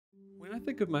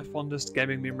think of my fondest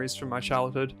gaming memories from my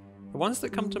childhood, the ones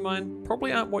that come to mind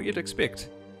probably aren't what you'd expect.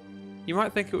 You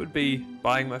might think it would be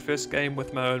buying my first game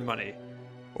with my own money,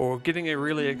 or getting a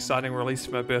really exciting release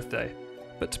for my birthday,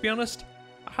 but to be honest,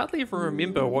 I hardly ever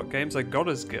remember what games I got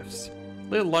as gifts,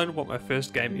 let alone what my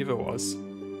first game ever was.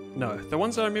 No, the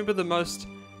ones I remember the most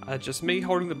are just me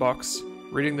holding the box,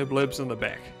 reading the blurbs on the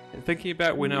back, and thinking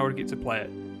about when I would get to play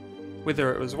it.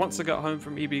 Whether it was once I got home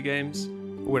from EB Games,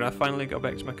 or when I finally got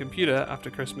back to my computer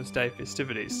after Christmas Day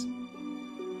festivities.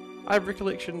 I have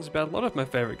recollections about a lot of my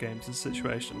favourite games in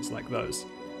situations like those,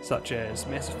 such as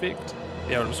Mass Effect,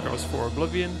 The Elder Scrolls 4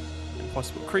 Oblivion,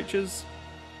 Impossible Creatures,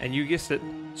 and you guessed it,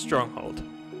 Stronghold.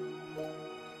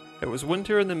 It was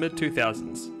winter in the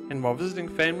mid-2000s, and while visiting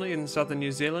family in southern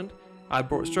New Zealand, I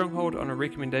bought Stronghold on a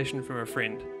recommendation from a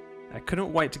friend. I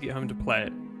couldn't wait to get home to play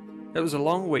it. It was a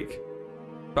long week,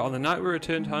 but on the night we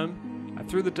returned home, I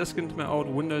threw the disc into my old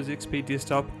Windows XP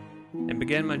desktop and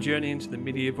began my journey into the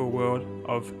medieval world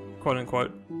of,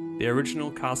 quote-unquote, the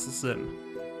original Castle Sim.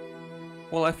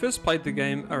 While I first played the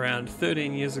game around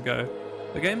 13 years ago,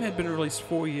 the game had been released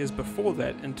 4 years before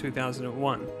that in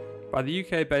 2001 by the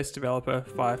UK-based developer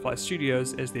Firefly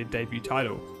Studios as their debut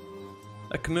title.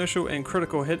 A commercial and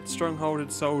critical hit, Stronghold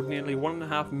had sold nearly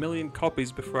 1.5 million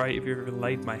copies before I ever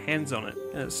laid my hands on it,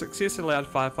 and its success allowed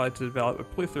Firefly to develop a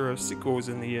plethora of sequels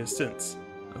in the years since.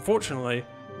 Unfortunately,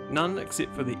 none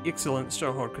except for the excellent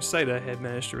Stronghold Crusader had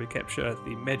managed to recapture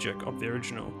the magic of the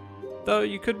original, though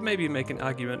you could maybe make an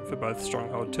argument for both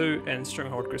Stronghold 2 and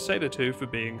Stronghold Crusader 2 for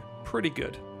being pretty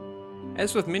good.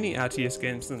 As with many RTS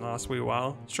games in the last wee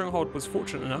while, Stronghold was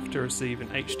fortunate enough to receive an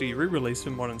HD re-release for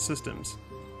modern systems,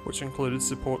 which included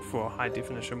support for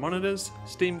high-definition monitors,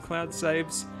 Steam cloud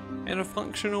saves, and a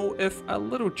functional, if a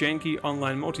little janky,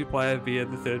 online multiplayer via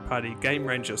the third-party Game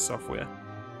Ranger software.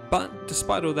 But,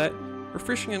 despite all that,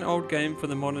 refreshing an old game for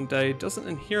the modern day doesn't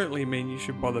inherently mean you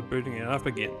should bother booting it up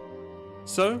again.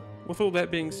 So, with all that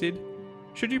being said,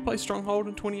 should you play Stronghold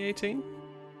in 2018?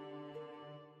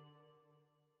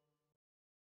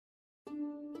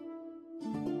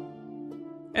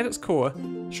 At its core,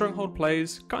 Stronghold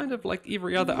plays kind of like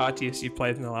every other RTS you've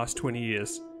played in the last 20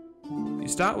 years. You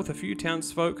start with a few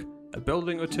townsfolk, a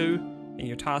building or two, and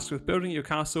you're tasked with building your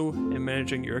castle and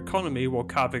managing your economy while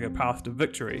carving a path to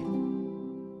victory.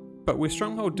 But where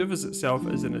Stronghold differs itself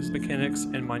is in its mechanics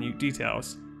and minute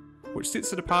details, which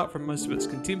sets it apart from most of its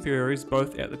contemporaries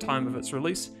both at the time of its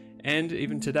release and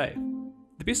even today.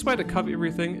 The best way to cover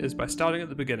everything is by starting at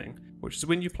the beginning, which is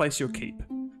when you place your keep.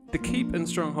 The keep in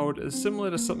Stronghold is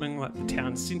similar to something like the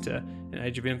town centre in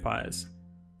Age of Empires,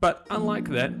 but unlike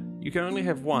that, you can only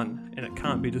have one and it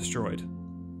can't be destroyed.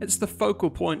 It's the focal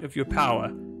point of your power,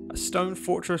 a stone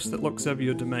fortress that looks over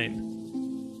your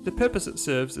domain. The purpose it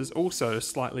serves is also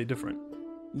slightly different.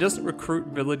 It doesn't recruit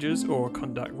villagers or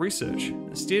conduct research,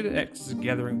 instead it acts as a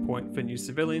gathering point for new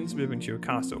civilians moving to your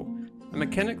castle, a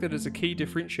mechanic that is a key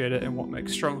differentiator in what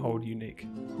makes Stronghold unique.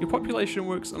 Your population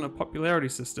works on a popularity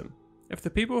system. If the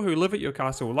people who live at your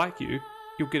castle like you,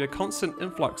 you'll get a constant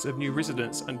influx of new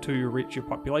residents until you reach your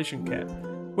population cap,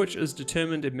 which is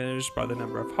determined and managed by the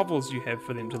number of hovels you have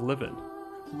for them to live in.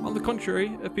 On the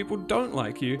contrary, if people don't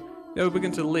like you, they'll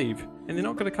begin to leave, and they're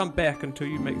not going to come back until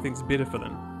you make things better for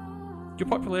them. Your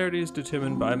popularity is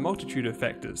determined by a multitude of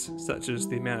factors, such as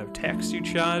the amount of tax you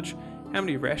charge, how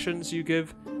many rations you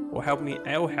give, or how many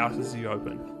alehouses you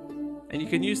open. And you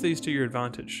can use these to your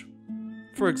advantage.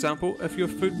 For example, if your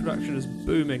food production is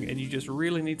booming and you just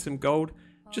really need some gold,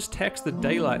 just tax the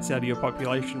daylights out of your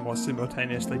population while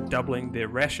simultaneously doubling their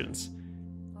rations.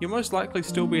 You'll most likely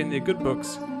still be in their good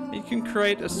books, and you can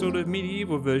create a sort of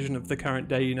medieval version of the current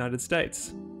day United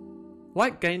States.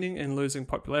 Like gaining and losing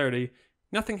popularity,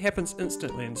 nothing happens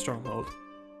instantly in Stronghold.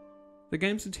 The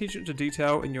game's attention to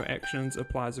detail in your actions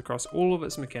applies across all of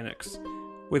its mechanics,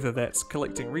 whether that's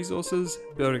collecting resources,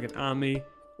 building an army,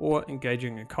 or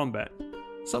engaging in combat.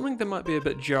 Something that might be a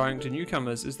bit jarring to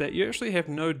newcomers is that you actually have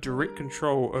no direct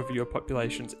control over your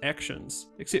population's actions,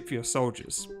 except for your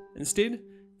soldiers. Instead,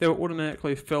 they will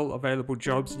automatically fill available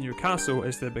jobs in your castle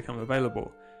as they become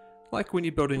available, like when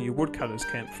you build a new woodcutter's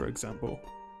camp, for example.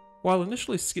 While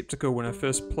initially skeptical when I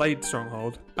first played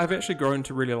Stronghold, I've actually grown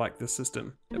to really like this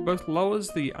system. It both lowers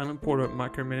the unimportant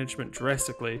micromanagement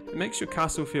drastically and makes your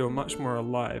castle feel much more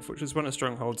alive, which is one of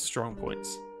Stronghold's strong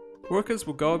points. Workers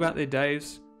will go about their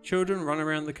days, children run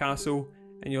around the castle,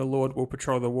 and your lord will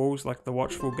patrol the walls like the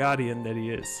watchful guardian that he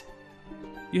is.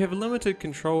 You have limited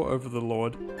control over the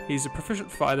lord. He's a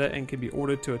proficient fighter and can be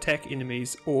ordered to attack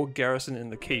enemies or garrison in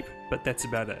the keep, but that's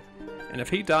about it. And if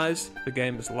he dies, the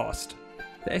game is lost.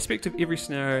 The aspect of every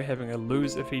scenario having a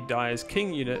lose if he dies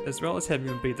king unit, as well as having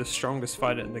him be the strongest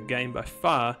fighter in the game by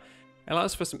far,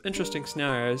 allows for some interesting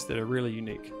scenarios that are really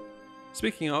unique.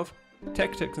 Speaking of,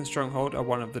 tactics in Stronghold are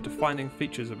one of the defining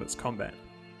features of its combat.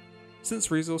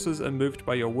 Since resources are moved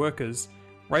by your workers,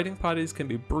 raiding parties can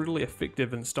be brutally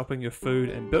effective in stopping your food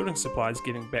and building supplies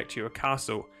getting back to your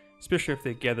castle, especially if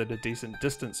they're gathered a decent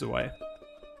distance away.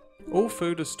 All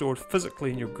food is stored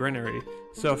physically in your granary,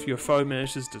 so if your foe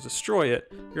manages to destroy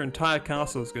it, your entire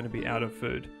castle is going to be out of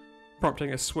food,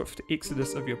 prompting a swift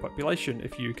exodus of your population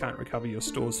if you can't recover your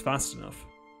stores fast enough.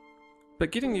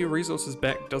 But getting your resources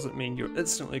back doesn't mean you're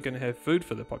instantly going to have food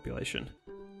for the population.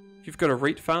 If you've got a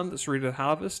wheat farm that's ready to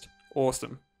harvest,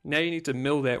 awesome. Now you need to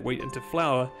mill that wheat into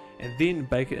flour and then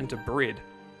bake it into bread.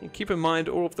 And keep in mind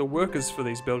all of the workers for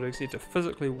these buildings need to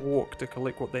physically walk to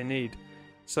collect what they need.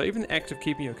 So even the act of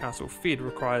keeping your castle fed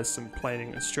requires some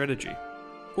planning and strategy.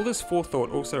 All this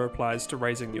forethought also applies to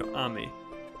raising your army.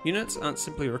 Units aren't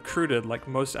simply recruited like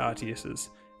most RTSs.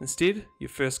 Instead, you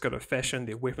first got to fashion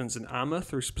their weapons and armor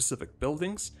through specific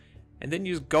buildings, and then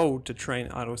use gold to train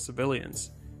idle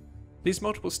civilians. These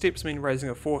multiple steps mean raising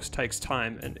a force takes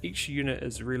time, and each unit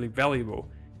is really valuable,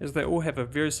 as they all have a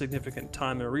very significant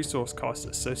time and resource cost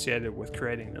associated with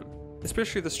creating them,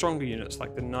 especially the stronger units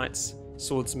like the knights,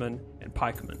 swordsmen, and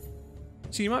pikemen.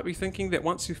 So you might be thinking that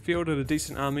once you've fielded a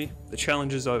decent army, the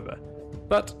challenge is over,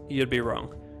 but you'd be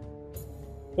wrong.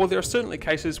 While there are certainly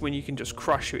cases when you can just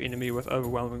crush your enemy with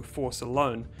overwhelming force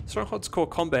alone, Stronghold's core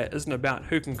combat isn't about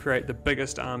who can create the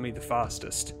biggest army the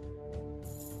fastest.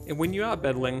 And when you are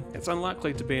battling, it's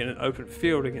unlikely to be in an open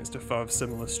field against a foe of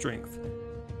similar strength.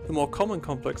 The more common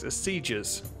conflicts are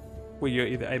sieges, where you're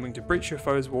either aiming to breach your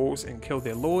foe's walls and kill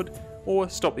their lord, or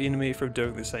stop the enemy from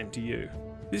doing the same to you.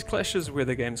 These clashes are where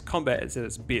the game's combat is at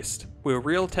its best, where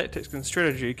real tactics and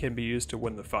strategy can be used to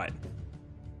win the fight.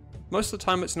 Most of the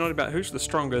time it's not about who's the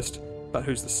strongest, but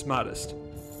who's the smartest.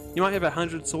 You might have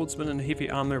 100 swordsmen in heavy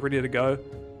armor ready to go,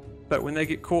 but when they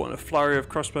get caught in a flurry of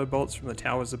crossbow bolts from the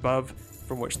towers above,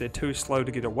 from which they're too slow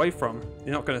to get away from,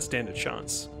 they're not going to stand a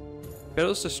chance.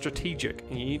 Battles are strategic,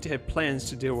 and you need to have plans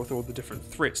to deal with all the different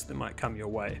threats that might come your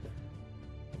way.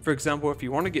 For example, if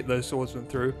you want to get those swordsmen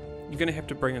through, you're going to have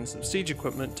to bring in some siege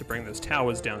equipment to bring those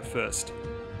towers down first.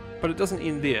 But it doesn't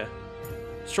end there.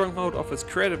 Stronghold offers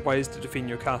creative ways to defend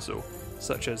your castle,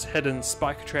 such as hidden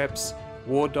spike traps,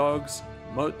 war dogs,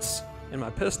 moats, and my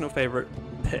personal favourite,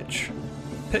 pitch.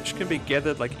 Pitch can be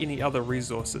gathered like any other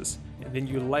resources, and then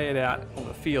you lay it out on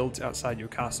the fields outside your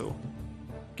castle.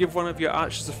 Give one of your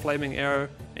archers a flaming arrow,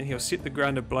 and he'll set the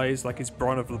ground ablaze like he's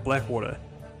Bronn of the Blackwater.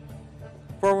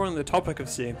 While we're on the topic of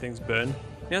seeing things burn,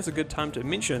 now's a good time to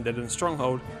mention that in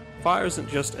Stronghold, fire isn't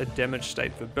just a damaged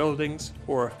state for buildings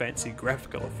or a fancy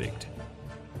graphical effect.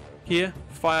 Here,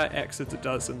 fire acts as it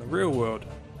does in the real world,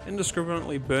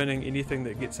 indiscriminately burning anything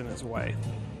that gets in its way.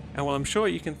 And while I'm sure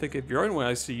you can think of your own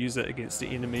ways to use it against the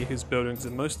enemy whose buildings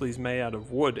are mostly made out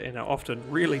of wood and are often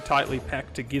really tightly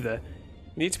packed together,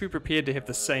 you need to be prepared to have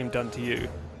the same done to you,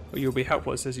 or you'll be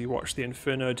helpless as you watch the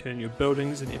inferno turn your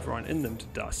buildings and everyone in them to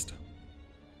dust.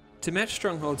 To match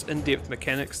Stronghold's in-depth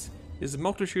mechanics, there's a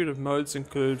multitude of modes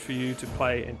included for you to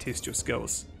play and test your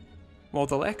skills. While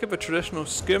the lack of a traditional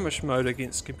skirmish mode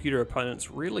against computer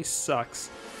opponents really sucks,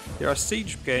 there are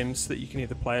siege games that you can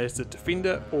either play as the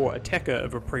defender or attacker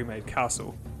of a pre-made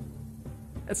castle.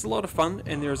 It's a lot of fun,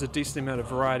 and there is a decent amount of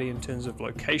variety in terms of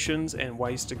locations and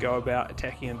ways to go about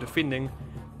attacking and defending,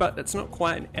 but it's not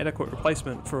quite an adequate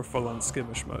replacement for a full-on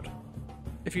skirmish mode.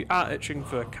 If you are itching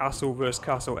for castle vs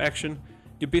castle action,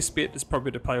 your best bet is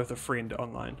probably to play with a friend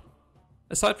online.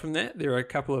 Aside from that, there are a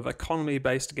couple of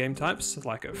economy-based game types,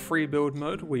 like a free build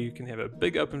mode where you can have a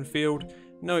big open field,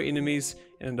 no enemies,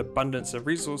 and an abundance of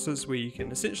resources where you can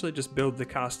essentially just build the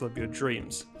castle of your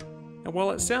dreams. And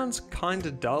while it sounds kinda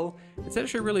dull, it's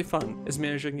actually really fun, as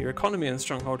managing your economy in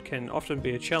Stronghold can often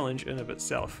be a challenge in of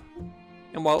itself.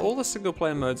 And while all the single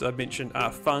player modes I've mentioned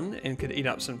are fun and could eat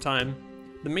up some time,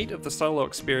 the meat of the solo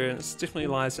experience definitely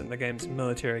lies in the game's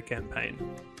military campaign.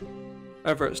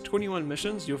 Over its 21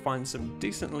 missions, you'll find some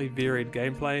decently varied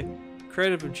gameplay,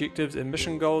 creative objectives and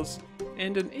mission goals,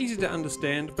 and an easy to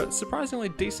understand but surprisingly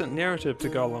decent narrative to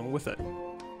go along with it.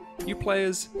 You play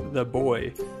as the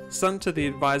boy, son to the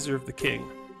advisor of the king.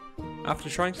 After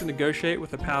trying to negotiate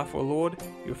with a powerful lord,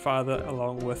 your father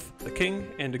along with the king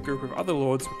and a group of other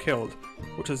lords were killed,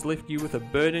 which has left you with a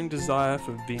burning desire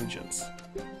for vengeance.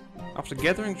 After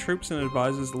gathering troops and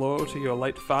advisors loyal to your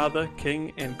late father,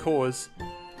 king and cause,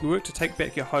 you work to take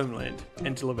back your homeland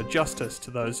and deliver justice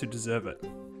to those who deserve it.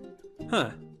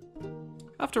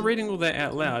 After reading all that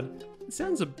out loud, it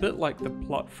sounds a bit like the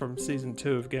plot from season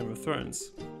 2 of Game of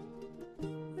Thrones.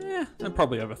 I'm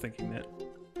probably overthinking that.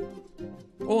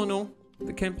 All in all,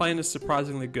 the campaign is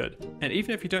surprisingly good, and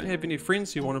even if you don't have any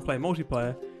friends who want to play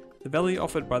multiplayer, the value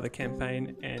offered by the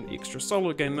campaign and extra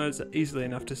solo game modes are easily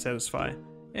enough to satisfy,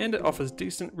 and it offers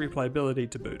decent replayability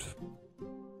to boot.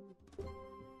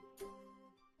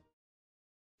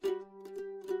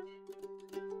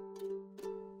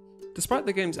 Despite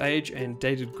the game's age and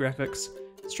dated graphics,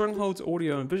 Stronghold's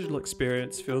audio and visual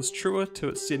experience feels truer to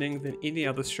its setting than any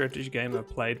other strategy game I've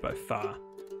played by far.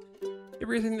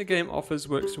 Everything the game offers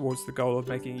works towards the goal of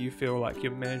making you feel like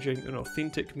you're managing an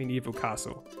authentic medieval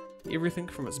castle, everything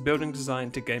from its building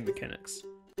design to game mechanics.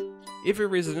 Every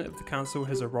resident of the castle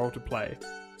has a role to play.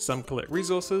 Some collect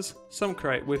resources, some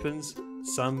create weapons,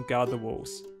 some guard the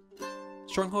walls.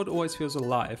 Stronghold always feels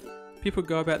alive. People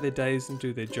go about their days and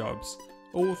do their jobs,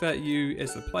 all without you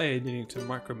as the player needing to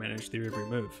micromanage their every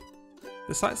move.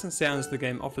 The sights and sounds the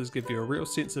game offers give you a real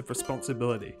sense of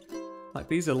responsibility. Like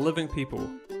these are living people,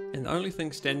 and the only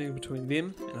thing standing between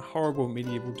them and a horrible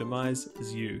medieval demise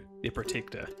is you, their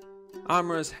protector.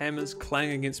 Armourers' hammers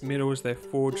clang against metal as they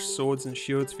forge swords and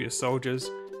shields for your soldiers,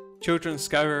 children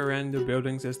scurry around their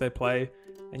buildings as they play,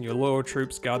 and your loyal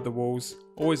troops guard the walls,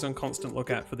 always on constant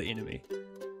lookout for the enemy.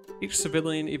 Each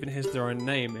civilian even has their own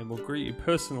name and will greet you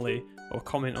personally or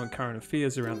comment on current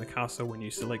affairs around the castle when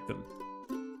you select them.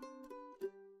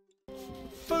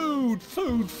 Food,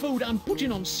 food, food, I'm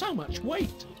putting on so much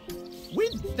weight.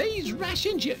 With these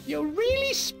rations, you're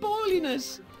really spoiling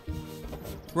us.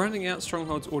 Rounding out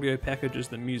Stronghold's audio package is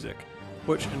the music,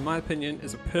 which in my opinion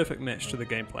is a perfect match to the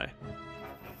gameplay.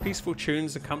 Peaceful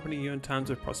tunes accompany you in times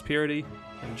of prosperity,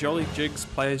 and jolly jigs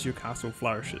play as your castle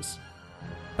flourishes.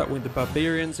 But when the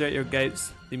barbarians are at your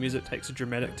gates, the music takes a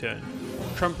dramatic turn.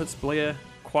 Trumpets blare,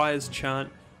 choirs chant,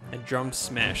 and drums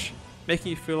smash,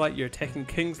 making you feel like you're attacking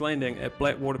King's Landing at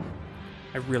Blackwater.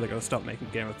 I really gotta stop making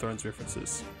Game of Thrones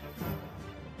references.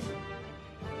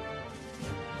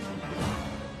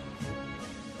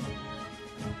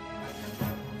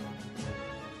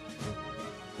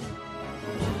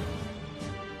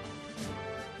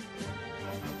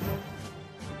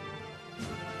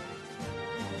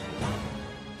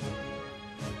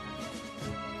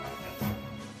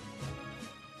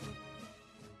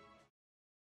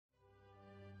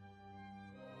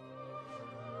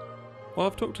 While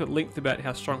I've talked at length about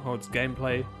how Stronghold's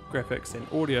gameplay, graphics and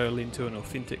audio lend to an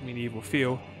authentic medieval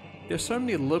feel, there are so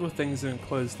many little things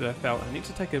enclosed that I felt I need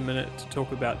to take a minute to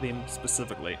talk about them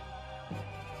specifically.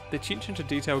 The attention to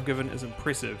detail given is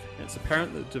impressive, and it's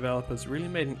apparent that the developers really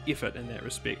made an effort in that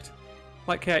respect.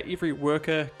 Like how every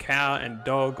worker, cow and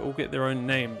dog all get their own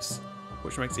names,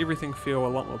 which makes everything feel a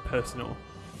lot more personal,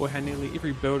 or how nearly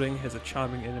every building has a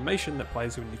charming animation that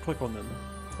plays when you click on them,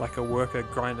 like a worker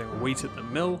grinding wheat at the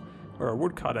mill, or a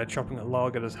woodcutter chopping a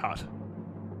log at his hut.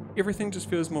 Everything just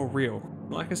feels more real.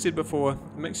 Like I said before,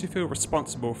 it makes you feel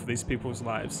responsible for these people's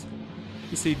lives.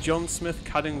 You see John Smith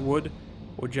cutting wood,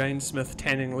 or Jane Smith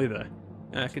tanning leather,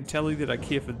 and I can tell you that I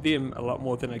care for them a lot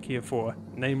more than I care for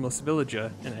nameless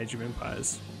villager in Age of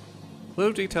Empires.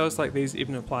 Little details like these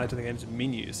even apply to the game's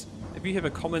menus. If you have a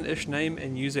common-ish name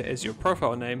and use it as your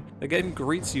profile name, the game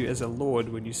greets you as a lord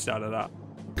when you start it up.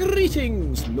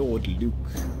 Greetings, Lord Luke.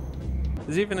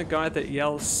 There's even a guy that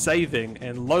yells saving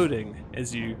and loading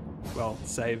as you, well,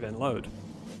 save and load.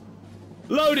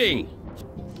 Loading!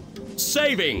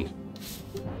 Saving!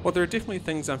 While there are definitely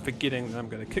things I'm forgetting that I'm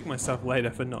going to kick myself later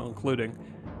for not including,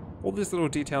 all these little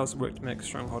details work to make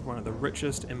Stronghold one of the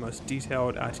richest and most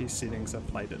detailed RTS settings I've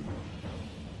played in.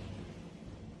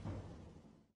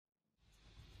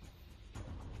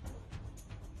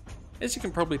 As you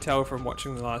can probably tell from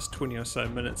watching the last 20 or so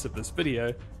minutes of this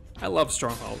video, I love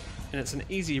Stronghold, and it's an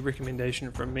easy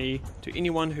recommendation from me to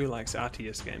anyone who likes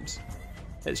RTS games.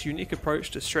 Its unique approach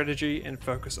to strategy and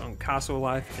focus on castle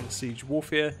life and siege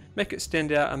warfare make it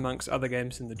stand out amongst other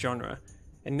games in the genre,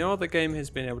 and no other game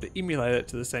has been able to emulate it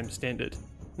to the same standard,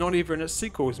 not even its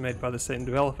sequels made by the same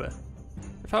developer.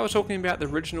 If I were talking about the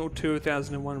original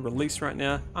 2001 release right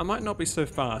now, I might not be so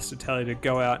fast to tell you to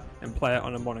go out and play it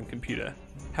on a modern computer.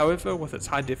 However, with its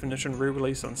high definition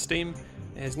re-release on Steam,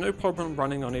 it has no problem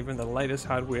running on even the latest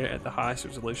hardware at the highest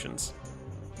resolutions.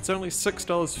 It's only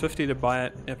 $6.50 to buy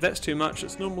it, and if that's too much,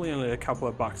 it's normally only a couple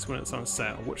of bucks when it's on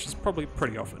sale, which is probably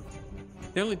pretty often.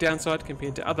 The only downside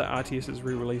compared to other RTSs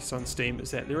re-released on Steam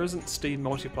is that there isn't Steam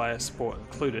multiplayer support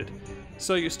included,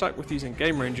 so you're stuck with using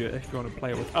Game Ranger if you want to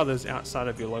play with others outside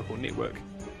of your local network.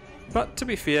 But to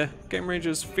be fair, Game Ranger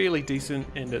is fairly decent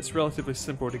and it's relatively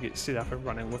simple to get set up and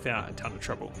running without a ton of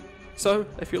trouble. So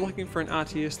if you're looking for an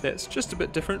RTS that's just a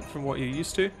bit different from what you're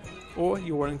used to, or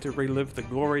you're wanting to relive the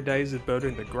glory days of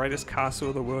building the greatest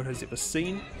castle the world has ever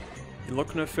seen, you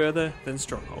look no further than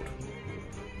Stronghold.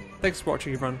 Thanks for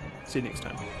watching everyone, see you next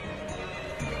time.